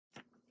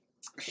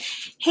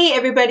Hey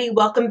everybody,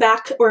 welcome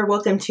back or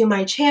welcome to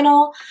my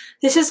channel.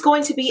 This is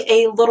going to be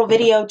a little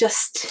video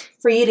just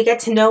for you to get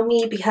to know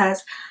me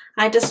because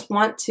I just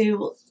want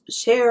to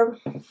share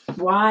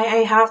why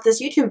I have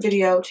this YouTube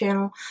video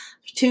channel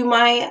to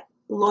my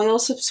loyal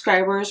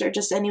subscribers or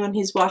just anyone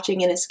who's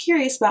watching and is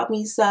curious about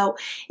me. So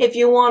if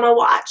you want to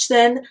watch,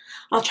 then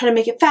I'll try to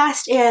make it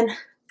fast and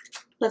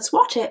let's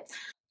watch it.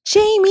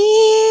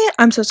 Jamie!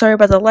 I'm so sorry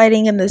about the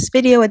lighting in this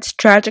video. It's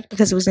tragic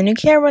because it was a new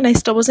camera and I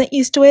still wasn't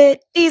used to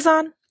it.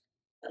 Dizon!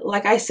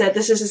 Like I said,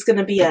 this is just going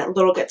to be a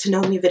little get to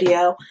know me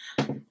video.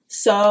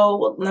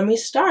 So let me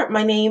start.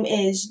 My name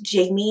is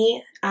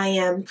Jamie. I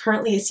am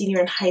currently a senior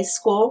in high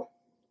school.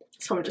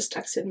 Someone just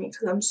texted me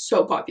because I'm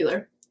so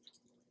popular.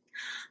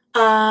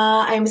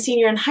 I'm a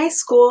senior in high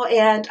school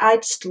and I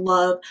just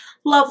love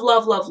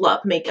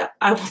makeup.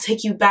 I will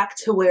take you back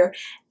to where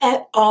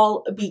it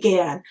all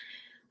began.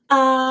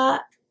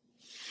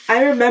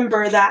 I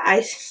remember that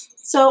I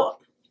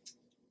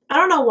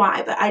don't know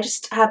why, but I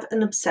just have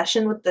an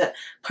obsession with the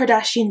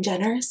Kardashian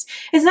Jenners.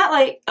 It's not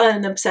like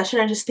an obsession,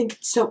 I just think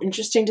it's so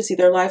interesting to see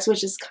their lives,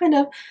 which is kind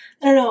of,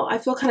 I don't know, I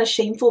feel kind of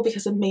shameful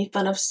because I'm made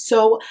fun of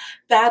so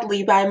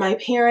badly by my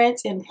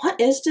parents. And what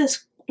is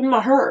this in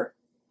my hair?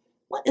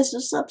 What is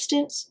this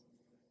substance?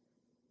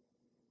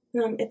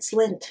 It's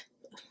lint.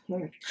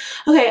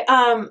 Okay,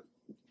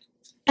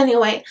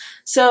 anyway,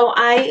 so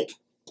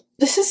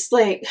this is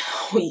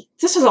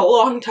this was a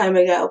long time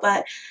ago,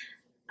 but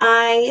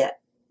I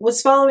was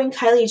following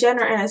Kylie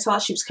Jenner and I saw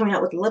she was coming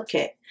out with a lip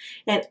kit.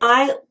 And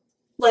I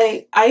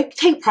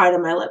take pride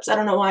in my lips. I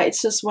don't know why.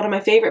 It's just one of my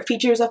favorite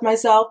features of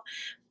myself.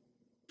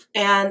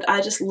 And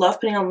I just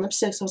love putting on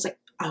lipstick. So I was like,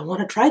 I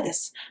want to try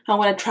this. I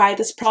want to try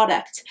this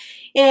product.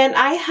 And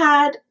I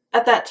had,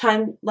 at that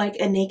time, like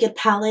a Naked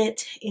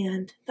palette.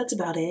 And that's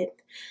about it.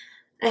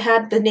 I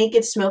had the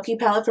Naked Smoky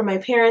palette from my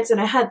parents.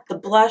 And I had the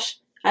blush.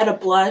 I had a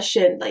blush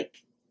and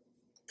like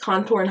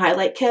contour and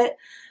highlight kit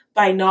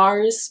by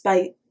NARS,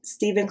 by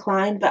Stephen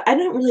Klein, but I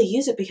didn't really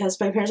use it because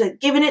my parents had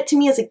given it to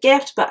me as a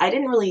gift, but I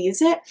didn't really use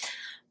it.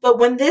 But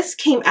when this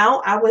came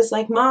out, I was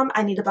like, Mom,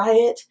 I need to buy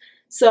it.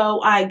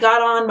 So I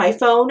got on my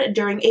phone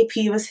during AP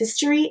US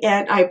History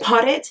and I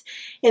bought it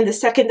in the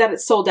second that it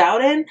sold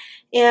out in.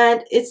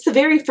 And it's the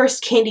very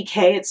first Candy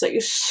K. It's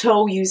like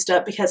so used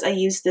up because I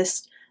used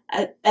this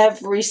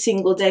every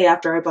single day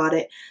after I bought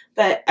it.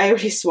 But I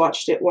already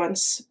swatched it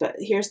once, but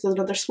here's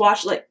another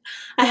swatch. Like,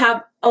 I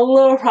have a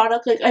little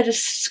product, like, I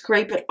just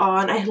scrape it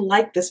on. I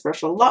like this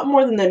brush a lot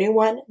more than the new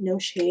one. No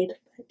shade,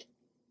 but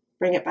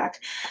bring it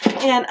back.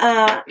 And,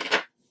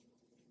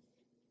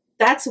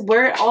 that's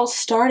where it all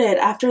started.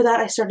 After that,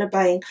 I started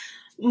buying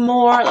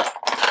more.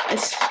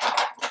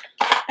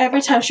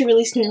 Every time she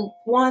released new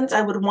ones,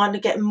 I would want to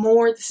get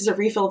more. This is a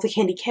refill of the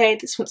Candy K.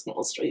 This one's going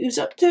to still use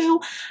up too.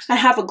 I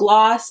have a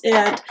gloss.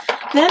 And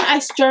then I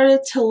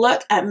started to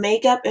look at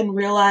makeup and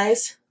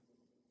realize,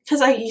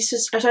 because I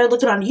started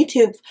looking on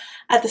YouTube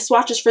at the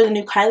swatches for the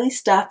new Kylie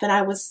stuff. And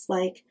I was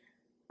like,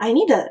 I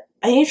need to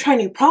try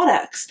new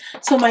products.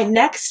 So my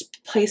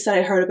next place that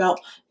I heard about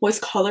was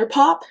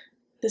ColourPop.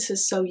 This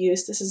is so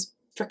used. This is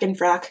frickin'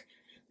 frack.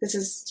 This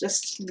is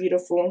just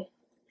beautiful.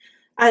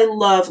 I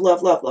love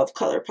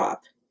ColourPop.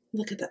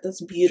 Look at that,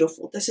 that's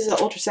beautiful. This is an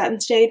Ultra Satin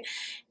shade.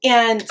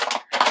 And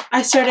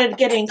I started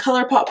getting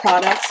ColourPop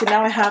products, and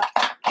now I have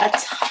a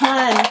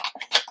ton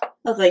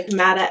of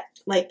matte,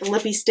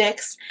 lippy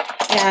sticks.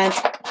 And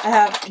I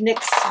have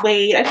NYX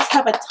Suede. I just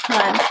have a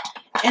ton.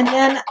 And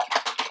then,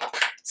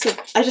 so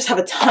I just have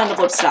a ton of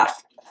lip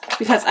stuff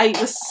because I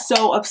was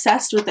so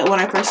obsessed with it when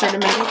I first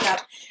started my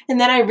makeup. And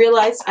then I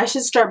realized I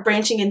should start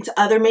branching into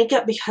other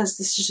makeup because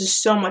this is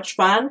just so much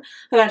fun.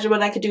 Imagine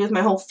what I could do with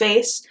my whole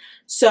face.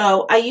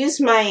 So I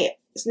used my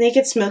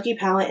Naked Smoky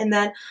palette, and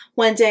then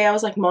one day I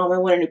was like, Mom, I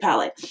want a new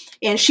palette.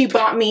 And she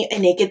bought me a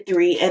Naked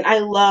 3, and I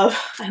love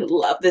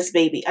this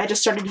baby. I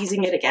just started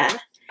using it again.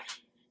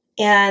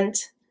 And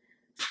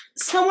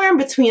somewhere in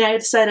between, I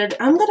decided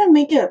I'm going to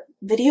make a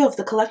video of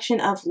the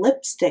collection of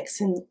lipsticks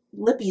and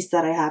lippies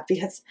that I have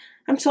because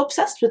I'm so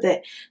obsessed with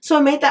it. So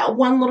I made that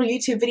one little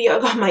YouTube video. I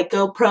got my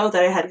GoPro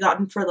that I had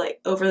gotten for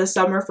over the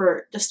summer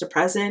for just a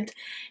present.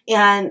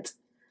 And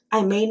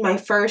I made my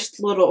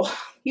first little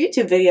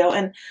YouTube video.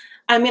 And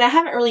I mean, I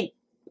haven't really,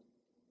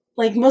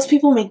 most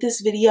people make this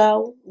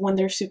video when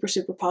they're super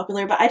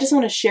popular, but I just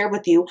want to share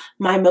with you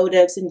my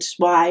motives and just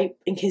why,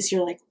 in case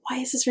you're like, why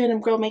is this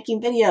random girl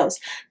making videos?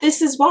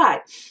 This is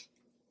why.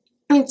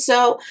 And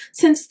so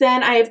since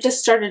then, I have just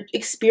started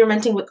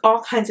experimenting with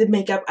all kinds of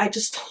makeup. I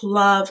just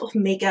love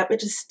makeup. It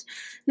just,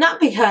 not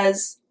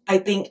because I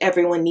think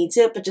everyone needs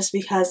it, but just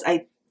because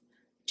I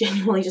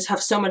genuinely just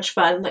have so much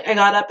fun. Like, I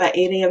got up at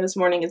 8 a.m. this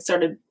morning and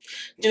started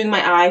doing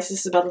my eyes.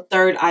 This is about the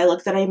third eye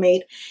look that I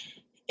made.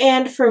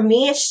 And for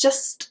me, it's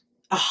just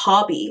a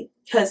hobby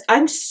because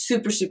I'm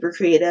super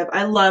creative.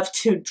 I love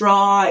to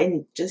draw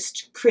and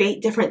just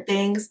create different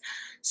things.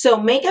 So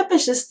makeup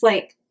is just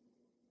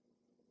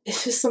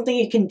it's just something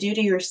you can do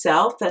to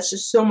yourself that's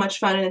just so much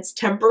fun, and it's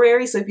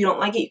temporary, so if you don't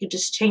like it, you could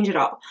just change it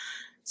all.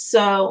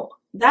 So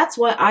that's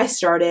what I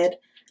started.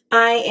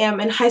 I am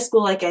in high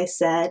school, like I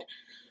said,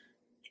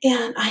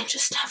 and I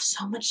just have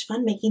so much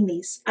fun making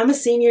these. I'm a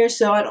senior,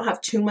 so I don't have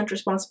too much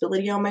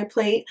responsibility on my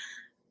plate.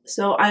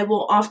 So I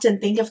will often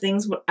think of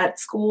things at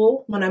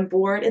school when I'm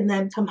bored and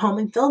then come home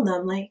and film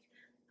them. Like,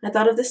 I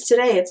thought of this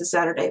today. It's a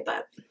Saturday,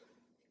 but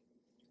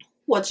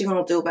what you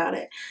gonna do about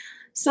it?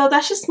 So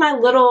that's just my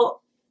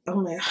little, oh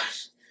my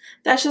gosh.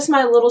 That's just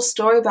my little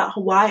story about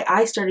why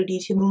I started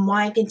YouTube and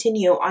why I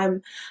continue.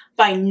 I'm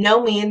by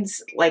no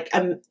means like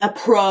a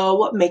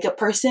pro makeup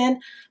person,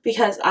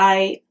 because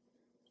I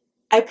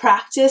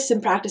practice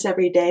and practice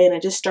every day, and I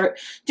just start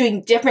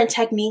doing different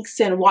techniques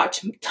and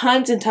watch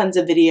tons and tons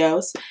of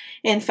videos.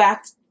 In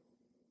fact,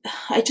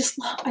 I just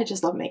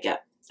love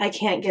makeup. I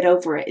can't get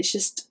over it.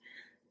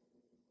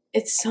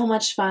 It's so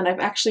much fun.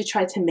 I've actually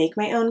tried to make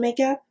my own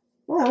makeup.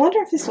 Oh, I wonder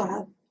if this will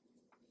have.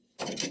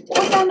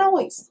 What's that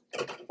noise?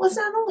 What's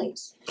that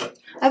noise?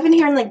 I've been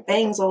hearing like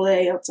bangs all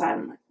day outside.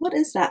 I'm like, what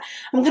is that?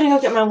 I'm gonna go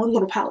get my one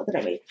little palette that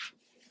I made.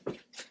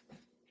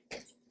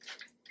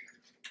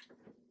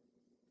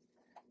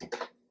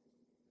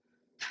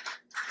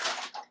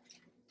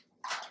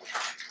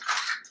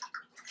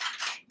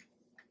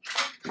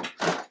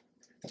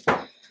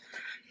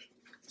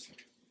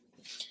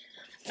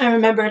 I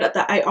remembered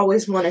that I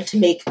always wanted to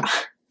make,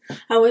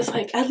 I was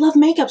like, I love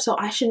makeup, so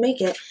I should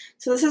make it.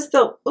 So this is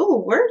the, oh,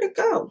 where'd it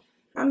go?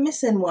 I'm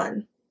missing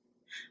one.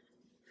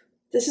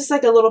 This is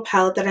like a little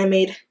palette that I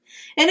made.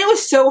 And it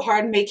was so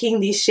hard making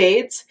these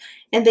shades,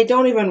 and they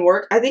don't even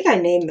work. I think I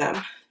named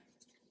them.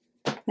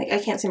 Like, I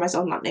can't see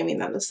myself not naming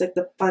them. It's like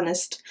the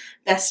funnest,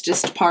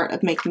 bestest part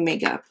of making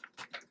makeup.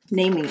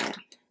 Naming it.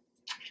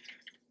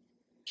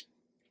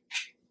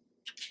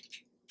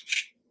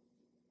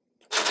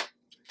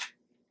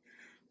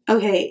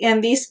 Okay,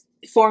 and these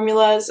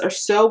formulas are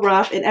so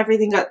rough and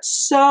everything got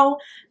so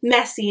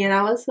messy, and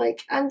I was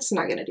like, I'm just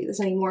not gonna do this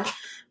anymore.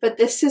 But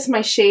this is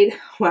my shade.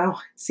 Wow,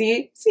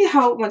 see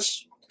how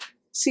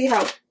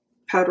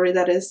powdery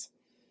that is?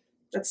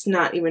 That's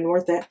not even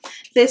worth it.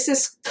 This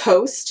is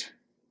Coast.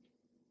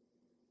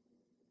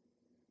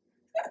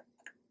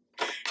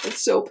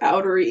 It's so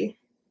powdery.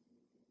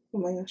 Oh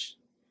my gosh.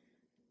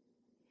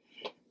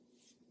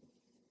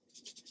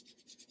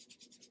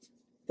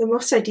 The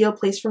most ideal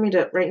place for me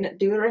to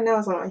do it right now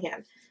is on my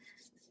hand.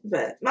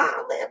 But my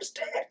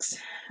lipsticks.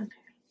 Okay.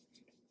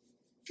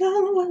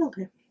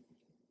 Okay.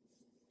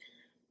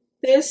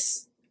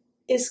 This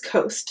is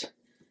Coast.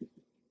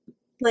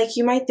 Like,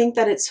 you might think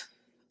that it's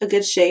a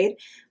good shade,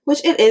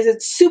 which it is.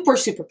 It's super,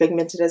 super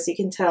pigmented, as you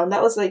can tell. And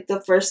that was like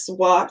the first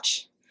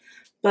swatch.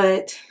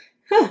 But,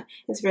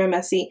 it's very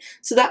messy.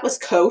 So that was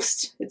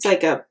Coast. It's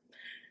like a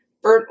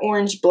burnt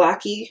orange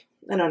blacky.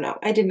 I don't know.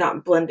 I did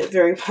not blend it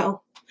very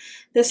well.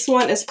 This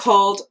one is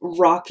called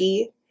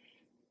Rocky.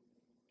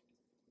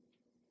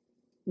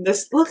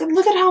 This look at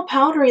how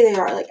powdery they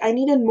are. Like, I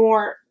needed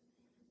more.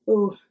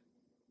 Ooh.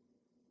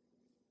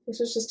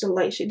 This is just a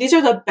light shade. These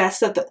are the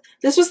best that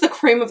this was the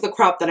cream of the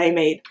crop that I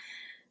made.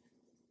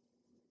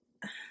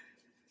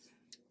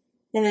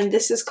 And then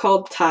this is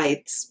called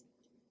Tides.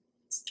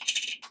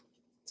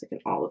 It's like an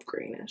olive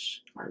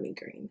greenish, army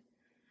green.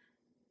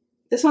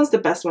 This one's the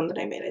best one that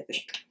I made, I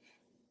think.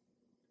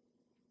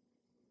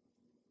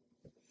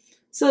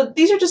 So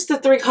these are just the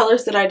 3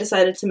 colors that I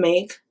decided to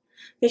make,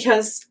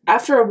 because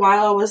after a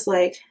while I was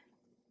like,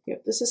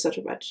 yep, this is such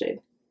a bad shade.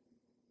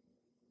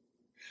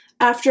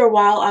 After a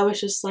while I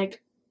was just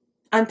like,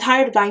 I'm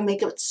tired of buying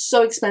makeup. It's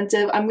so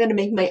expensive. I'm going to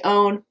make my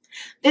own.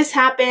 This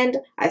happened.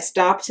 I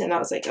stopped and I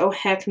was like, oh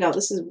heck no,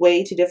 this is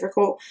way too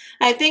difficult.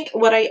 I think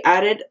what I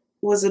added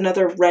was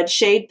another red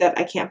shade that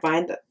I can't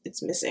find, that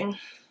it's missing.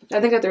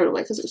 I think I threw it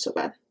away because it was so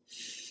bad.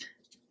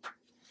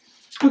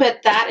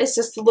 But that is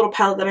just a little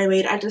palette that I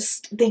made. I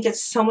just think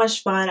it's so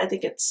much fun. I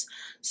think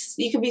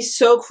you can be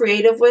so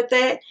creative with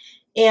it.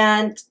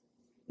 And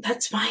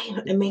that's why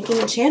I'm making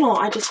a channel.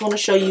 I just want to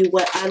show you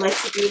what I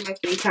like to do in my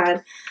free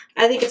time.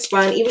 I think it's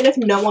fun. Even if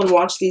no one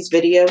watched these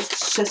videos,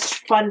 it's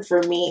just fun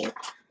for me.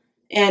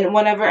 And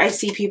whenever I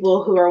see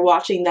people who are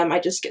watching them, I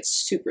just get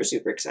super,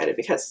 super excited,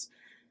 because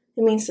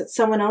it means that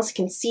someone else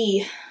can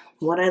see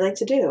what I like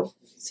to do.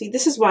 See,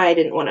 this is why I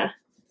didn't want to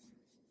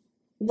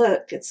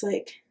look. It's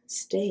like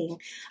staying.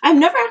 I've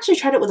never actually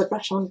tried it with a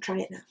brush. I want to try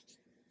it now.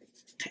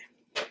 Okay.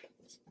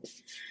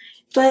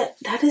 But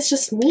that is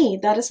just me.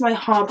 That is my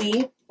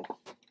hobby.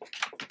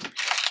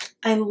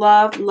 I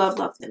love, love,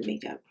 love the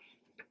makeup.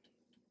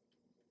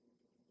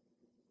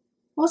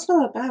 Well, it's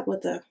not that bad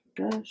with the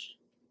brush.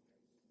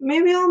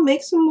 Maybe I'll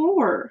make some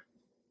more.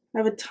 I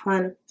have a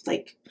ton of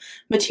like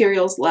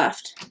materials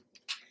left.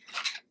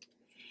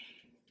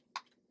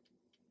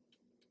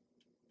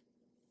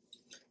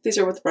 These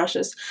are with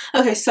brushes.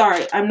 Okay,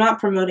 sorry. I'm not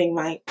promoting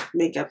my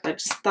makeup. I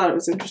just thought it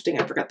was interesting.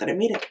 I forgot that I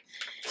made it.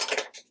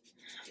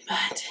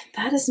 But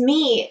that is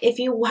me. If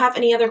you have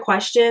any other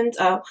questions,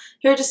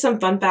 here are just some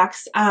fun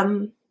facts.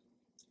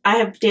 I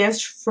have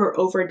danced for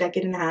over a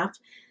decade and a half.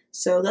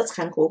 So that's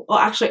kind of cool. Well,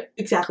 actually,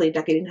 exactly a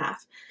decade and a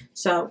half.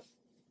 So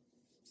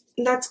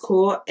that's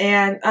cool.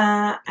 And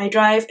I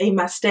drive a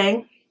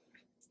Mustang.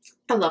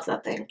 I love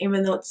that thing.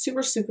 Even though it's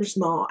super, super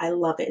small, I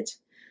love it.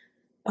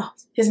 Oh,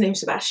 his name's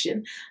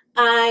Sebastian.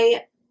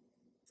 I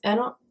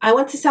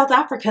went to South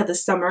Africa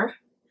this summer.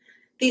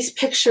 These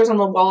pictures on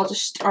the wall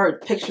just are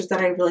pictures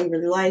that I really,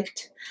 really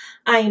liked.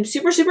 I am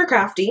super, super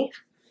crafty.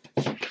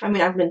 I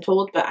mean, I've been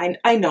told, but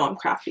I know I'm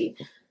crafty.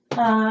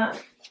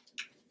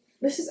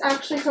 This is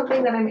actually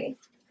something that I made.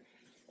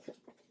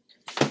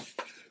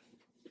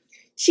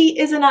 She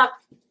is enough.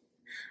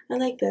 I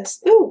like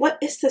this. Ooh, what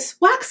is this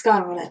wax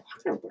got on it?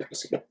 I don't know.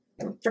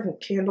 A freaking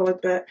candle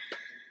like that.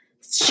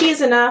 She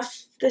is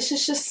enough. This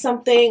is just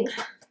something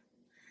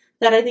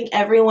that I think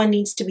everyone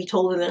needs to be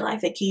told in their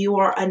life. Like, you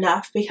are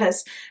enough,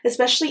 because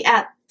especially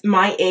at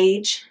my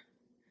age,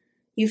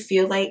 you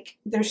feel like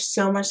there's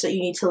so much that you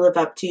need to live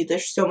up to.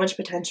 There's so much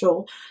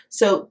potential.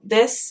 So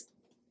this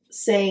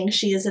saying,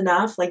 she is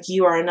enough, like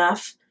you are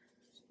enough,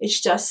 it's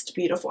just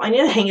beautiful. I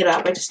need to hang it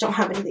up. I just don't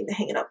have anything to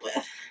hang it up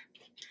with.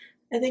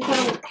 I think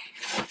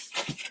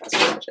that's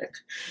magic.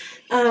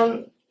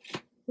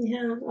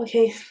 Yeah,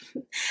 okay.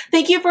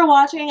 Thank you for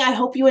watching. I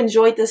hope you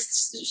enjoyed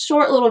this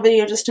short little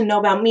video just to know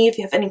about me. If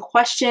you have any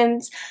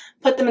questions,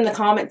 put them in the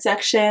comment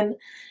section.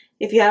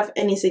 If you have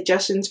any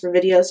suggestions for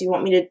videos you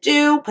want me to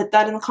do, put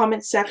that in the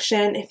comment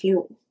section. If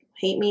you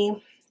hate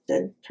me,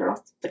 then turn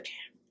off the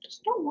camera.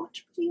 Just don't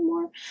watch me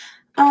anymore.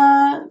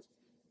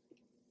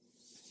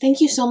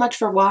 Thank you so much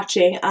for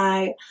watching.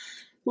 I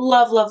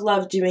love, love,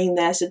 love doing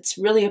this. It's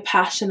really a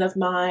passion of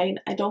mine.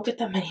 I don't get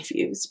that many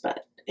views,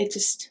 but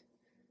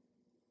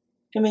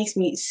it makes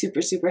me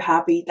super, super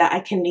happy that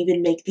I can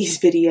even make these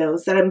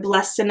videos, that I'm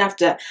blessed enough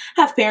to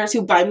have parents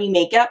who buy me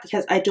makeup,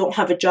 because I don't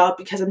have a job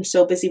because I'm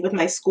so busy with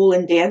my school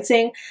and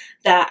dancing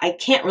that I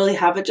can't really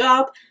have a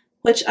job,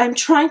 which I'm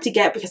trying to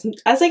get, because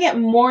as I get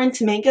more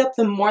into makeup,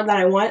 the more that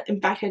I want.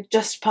 In fact, I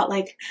just felt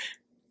like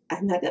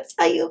I'm not going to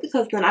tell you,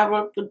 because then I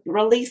will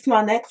release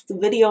my next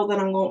video that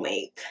I'm going to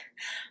make.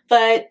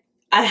 But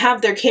I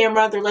have their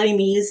camera. They're letting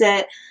me use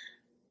it.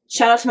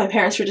 Shout out to my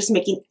parents for just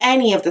making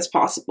any of this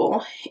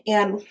possible.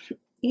 And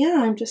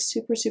yeah, I'm just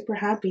super, super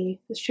happy.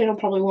 This channel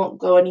probably won't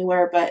go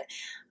anywhere, but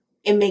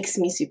it makes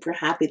me super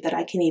happy that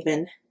I can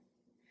even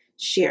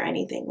share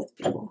anything with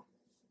people.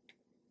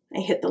 I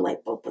hit the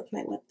light bulb with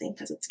my wet thing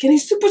because it's getting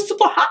super,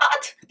 super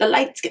hot. The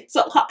lights get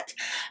so hot.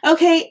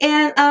 Okay,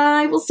 and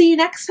I will see you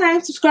next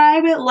time.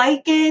 Subscribe it,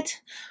 like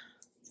it,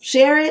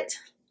 share it,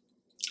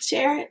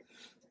 share it.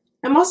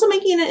 I'm also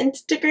making an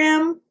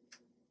Instagram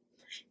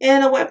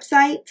and a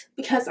website,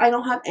 because I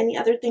don't have any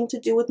other thing to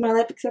do with my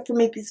life except for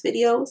make these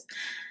videos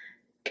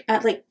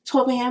at like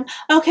 12 a.m.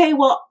 Okay,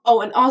 well, oh,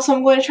 and also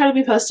I'm going to try to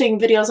be posting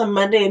videos on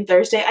Monday and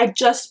Thursday. I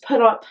just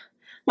put up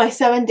my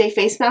 7-day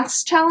face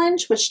mask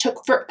challenge, which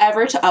took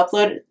forever to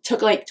upload. It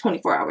took like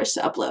 24 hours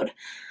to upload.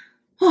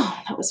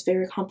 Oh, that was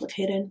very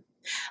complicated.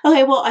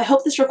 Okay, well, I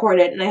hope this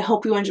recorded, and I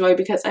hope you enjoy,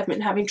 because I've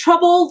been having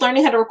trouble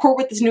learning how to record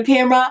with this new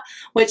camera,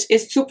 which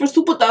is super,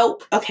 super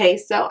dope. Okay,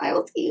 so I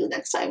will see you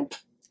next time.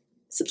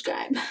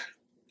 Subscribe.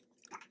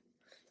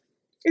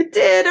 It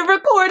did! It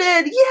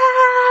recorded!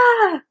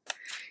 Yeah!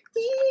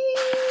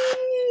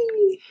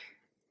 Yee!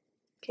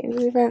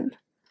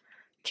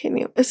 Can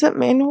you, is it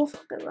manual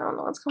focus? I don't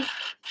know what's going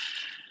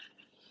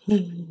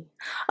on.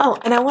 Oh,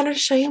 and I wanted to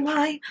show you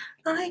my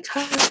eye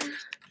color.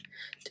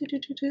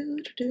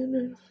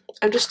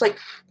 I'm just like,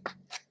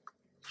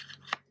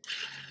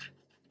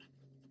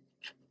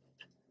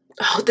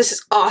 oh, this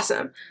is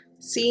awesome.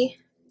 See?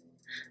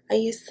 I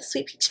used the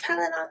Sweet Peach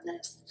palette on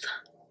this.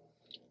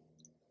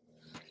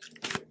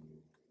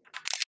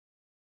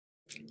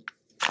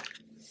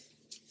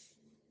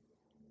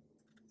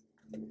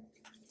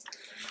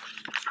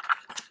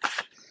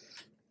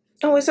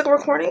 Oh, is it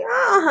recording?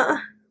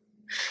 Ah,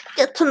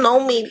 get to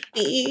know me,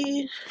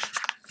 B.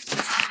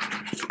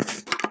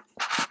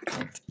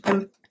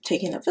 I'm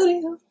taking a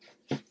video.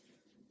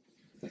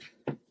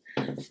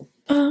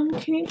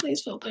 Can you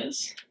please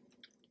focus?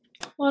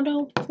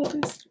 Auto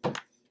focus.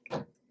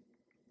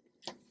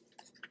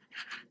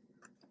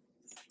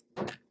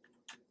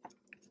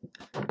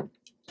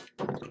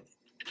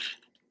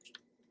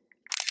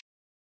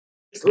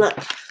 Look.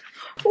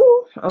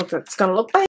 Ooh, oh, that's gonna look bad.